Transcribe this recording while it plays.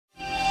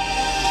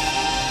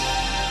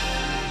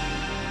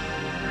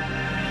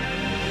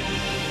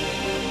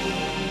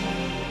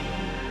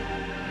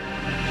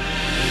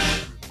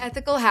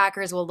Ethical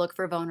hackers will look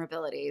for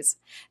vulnerabilities.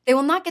 They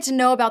will not get to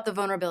know about the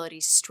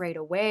vulnerabilities straight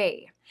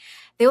away.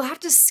 They will have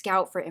to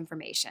scout for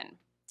information,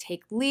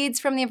 take leads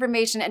from the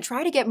information, and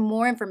try to get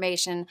more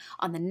information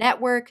on the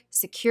network,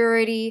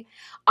 security,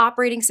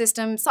 operating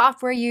system,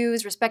 software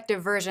used,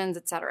 respective versions,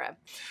 etc.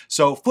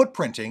 So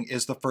footprinting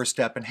is the first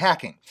step in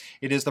hacking.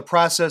 It is the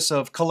process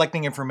of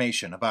collecting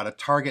information about a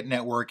target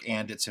network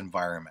and its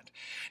environment.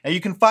 Now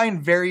you can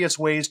find various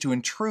ways to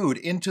intrude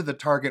into the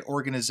target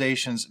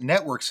organization's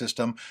network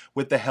system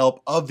with the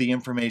help of the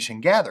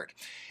information gathered.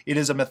 It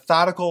is a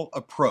methodical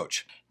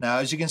approach. Now,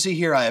 as you can see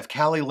here, I have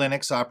Kali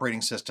Linux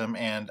operating system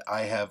and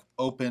I have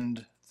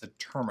opened the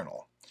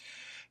terminal.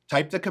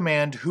 Type the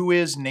command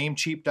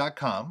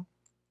whoisnamecheap.com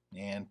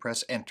and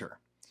press enter.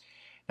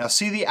 Now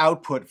see the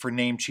output for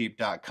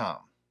namecheap.com.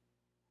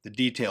 The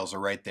details are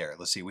right there.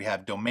 Let's see, we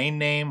have domain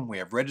name, we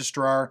have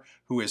registrar,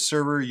 whois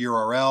server,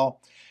 URL,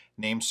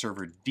 name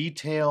server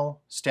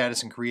detail,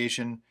 status and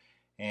creation,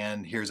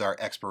 and here's our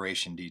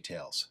expiration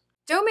details.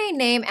 Domain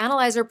Name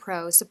Analyzer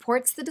Pro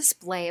supports the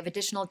display of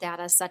additional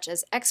data such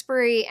as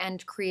expiry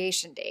and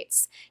creation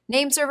dates,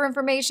 name server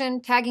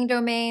information, tagging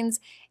domains,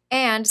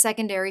 and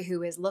secondary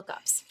whois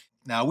lookups.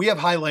 Now we have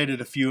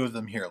highlighted a few of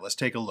them here. Let's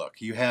take a look.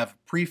 You have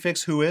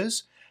prefix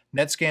whois,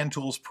 NetScan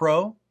Tools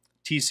Pro,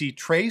 TC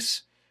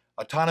Trace,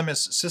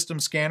 Autonomous System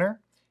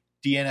Scanner,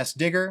 DNS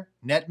Digger,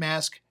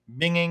 NetMask,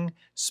 Binging,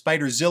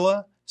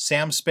 Spiderzilla,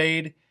 Sam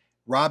Spade,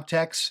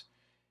 RobTex,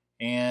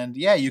 and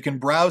yeah, you can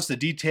browse the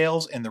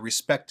details in the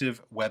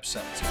respective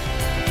websites.